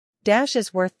Dash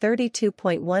is worth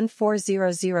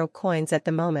 32.1400 coins at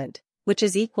the moment, which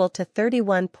is equal to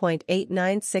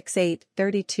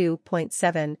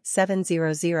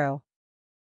 31.896832.7700.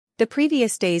 The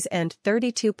previous day's end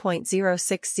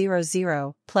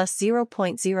 32.0600 plus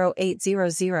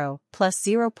 0.0800 plus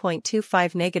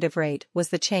 0.25 negative rate was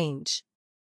the change.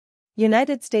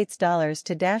 United States dollars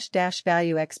to dash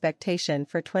value expectation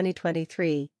for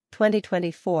 2023,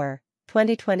 2024,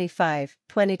 2025,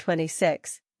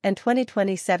 2026, and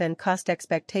 2027 cost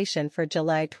expectation for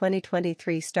July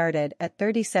 2023 started at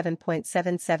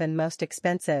 37.77 most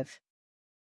expensive.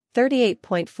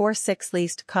 38.46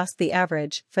 least cost. The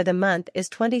average for the month is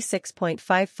 26.55.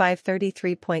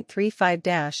 33.35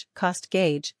 dash cost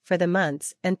gauge for the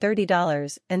months and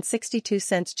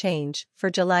 $30.62 change for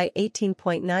July.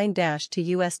 18.9 dash to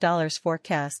US dollars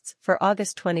forecasts for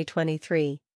August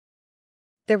 2023.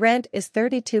 The rent is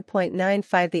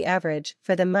 32.95. The average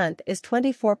for the month is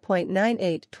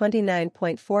 24.98.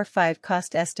 29.45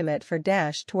 cost estimate for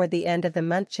dash toward the end of the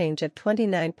month change of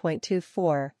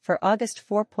 29.24 for August.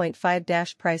 4.5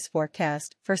 dash price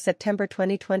forecast for September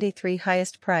 2023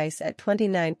 highest price at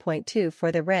 29.2 for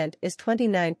the rent is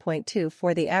 29.2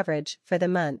 for the average for the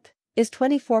month is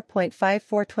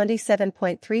 24.54.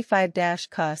 27.35 dash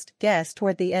cost guess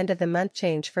toward the end of the month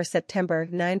change for September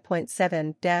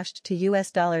 9.7 dashed to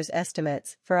US dollars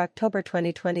estimates for October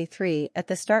 2023 at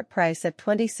the start price of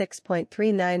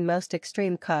 26.39 most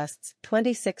extreme costs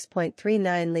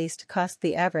 26.39 least cost.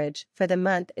 The average for the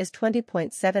month is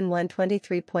 20.71.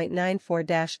 23.94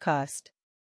 dash cost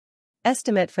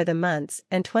estimate for the months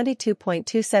and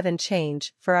 22.27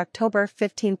 change for October.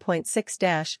 15.6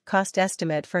 dash cost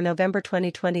estimate for November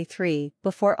 2023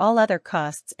 before all other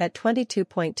costs at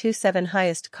 22.27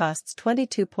 highest costs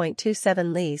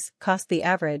 22.27 lease cost. The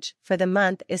average for the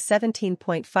month is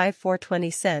 17.54.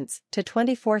 20 cents to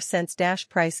 24 cents dash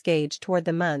price gauge toward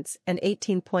the months and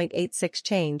 18.86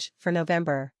 change for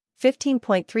November.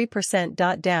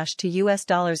 15.3% dash to US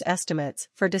dollars estimates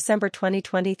for December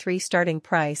 2023 starting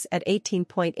price at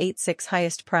 18.86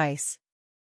 highest price.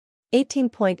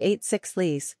 18.86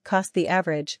 lease cost. The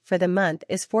average for the month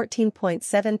is 14.73.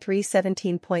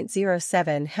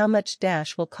 17.07 how much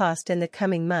dash will cost in the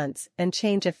coming months and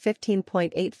change of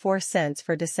 15.84 cents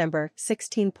for December.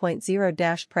 16.0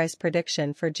 dash price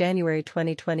prediction for January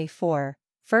 2024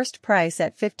 first price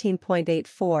at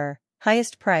 15.84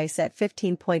 highest price at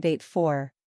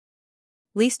 15.84.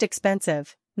 Least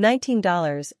expensive,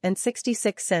 $19.66.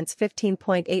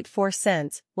 15.84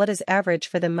 cents. What is average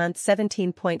for the month?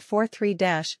 17.43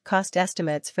 dash cost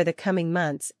estimates for the coming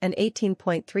months and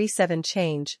 18.37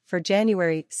 change for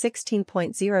January.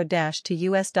 16.0 dash to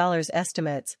US dollars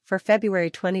estimates for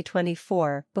February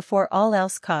 2024 before all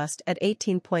else cost at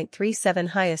 18.37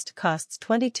 highest costs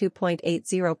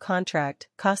 22.80 contract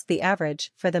cost. The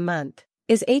average for the month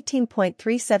is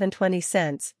 18.37. 20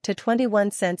 cents to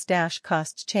 21 cents dash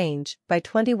cost change by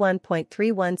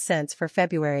 21.31 cents for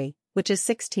February, which is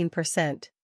 16%.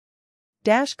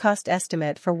 Dash cost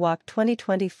estimate for walk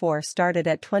 2024 started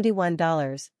at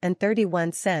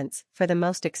 $21.31 for the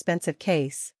most expensive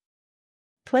case.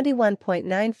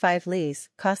 21.95 lease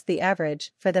cost. The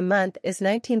average for the month is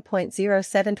 19.07.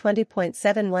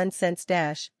 20.71 cents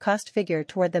dash cost figure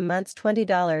toward the month's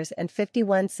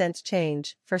 $20.51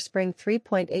 change for spring.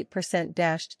 3.8%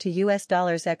 dashed to US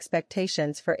dollars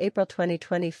expectations for April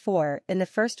 2024 in the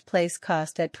first place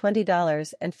cost at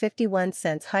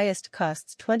 $20.51 highest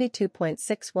costs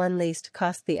 22.61 least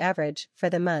cost. The average for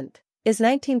the month is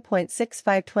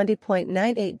 19.65.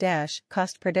 20.98 dash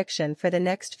cost prediction for the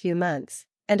next few months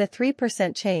and a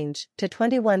 3% change to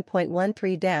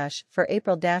 21.13 dash for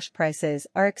April dash prices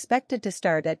are expected to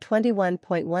start at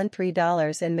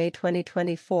 $21.13 in May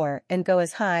 2024 and go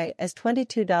as high as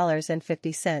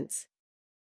 $22.50.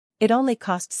 It only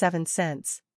cost 7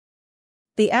 cents.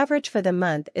 The average for the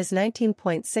month is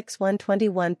 19.61.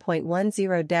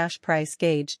 21.10 dash price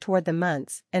gauge toward the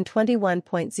months and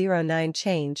 21.09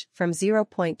 change from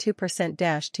 0.2%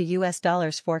 dash to US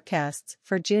dollars forecasts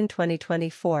for June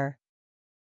 2024.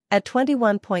 At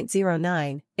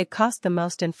 21.09, it cost the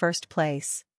most in first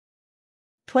place.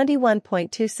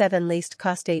 21.27 least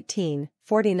cost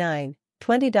 $18.49.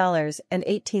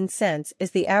 $20.18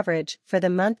 is the average for the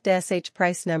month DSH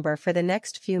price number for the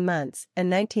next few months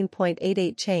and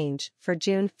 19.88 change for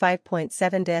June.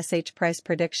 5.7 DSH price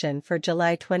prediction for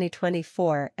July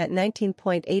 2024 at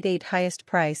 19.88 highest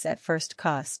price at first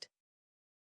cost.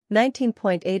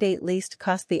 19.88 least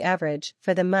cost. The average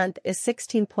for the month is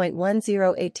 16.10.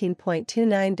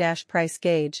 18.29 price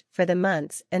gauge for the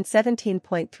months and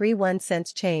 17.31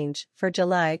 cents change for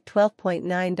July.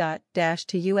 12.9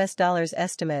 to US dollars.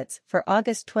 Estimates for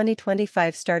August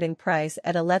 2025 starting price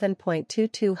at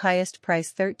 11.22, highest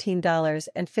price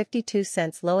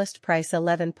 $13.52, lowest price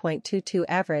 11.22.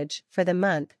 Average for the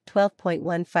month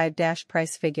 12.15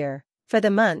 price figure for the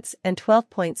months and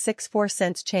 12.64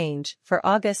 cents change for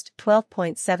August.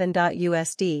 12.7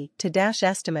 USD to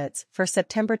estimates for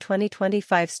September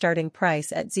 2025 starting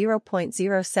price at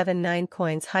 0.079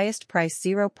 coins, highest price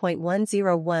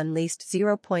 0.101, least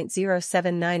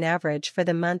 0.079. Average for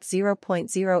the month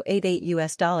 0.088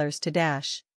 US dollars to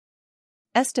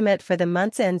estimate for the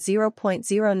month's end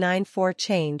 0.094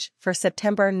 change for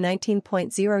September.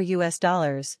 19.0 US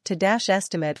dollars to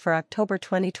estimate for October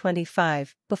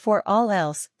 2025 before all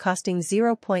else costing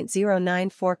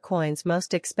 0.094 coins,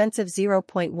 most expensive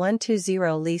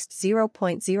 0.120, least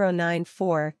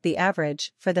 0.094. The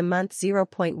average for the month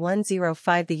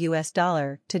 0.105 the US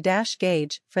dollar to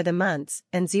gauge for the months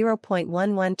and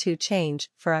 0.112 change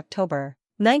for October.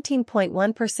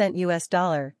 19.1% US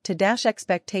dollar to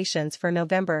expectations for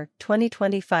November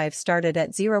 2025 started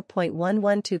at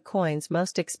 0.112 coins,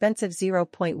 most expensive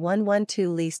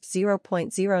 0.112, least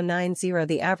 0.090.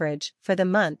 The average for the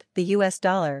month the US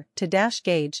dollar to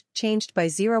gauge changed by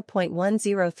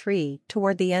 0.103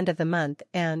 toward the end of the month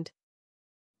and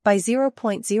by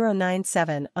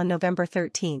 0.097 on November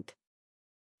 13th.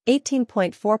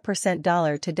 18.4%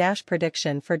 dollar to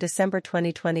prediction for December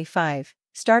 2025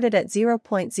 started at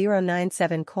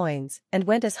 0.097 coins and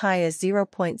went as high as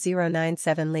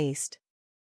 0.097, least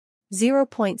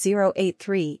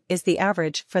 0.083 is the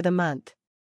average for the month.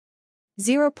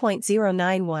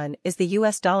 0.091 is the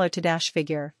US dollar to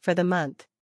figure for the month.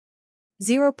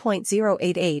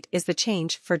 0.088 is the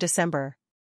change for December.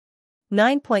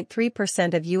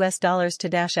 9.3% of US dollars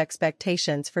to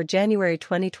expectations for January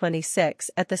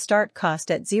 2026 at the start cost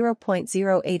at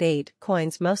 0.088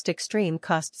 coins, most extreme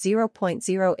cost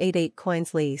 0.088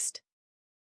 coins, least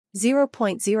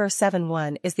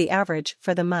 0.071 is the average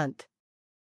for the month.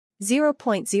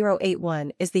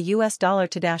 0.081 is the US dollar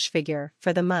to figure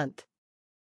for the month.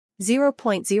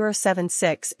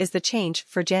 0.076 is the change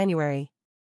for January.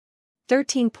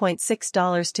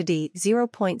 $13.6 to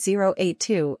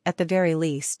 0.082 at the very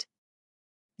least.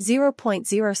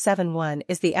 0.071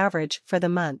 is the average for the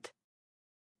month.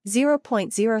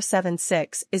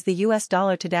 0.076 is the US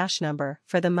dollar to number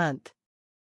for the month.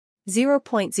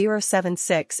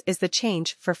 0.076 is the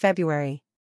change for February.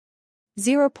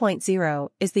 0.0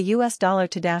 is the US dollar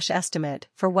to estimate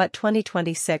for what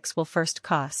 2026 will first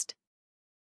cost.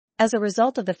 As a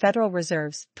result of the Federal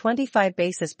Reserve's 25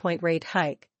 basis point rate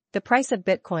hike, the price of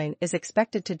Bitcoin is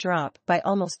expected to drop by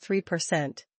almost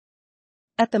 3%.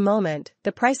 At the moment,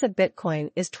 the price of Bitcoin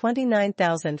is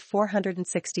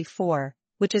 $29,464,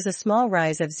 which is a small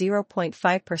rise of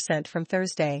 0.5% from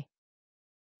Thursday.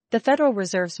 The Federal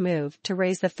Reserve's move to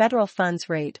raise the federal funds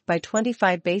rate by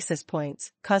 25 basis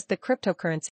points caused the cryptocurrency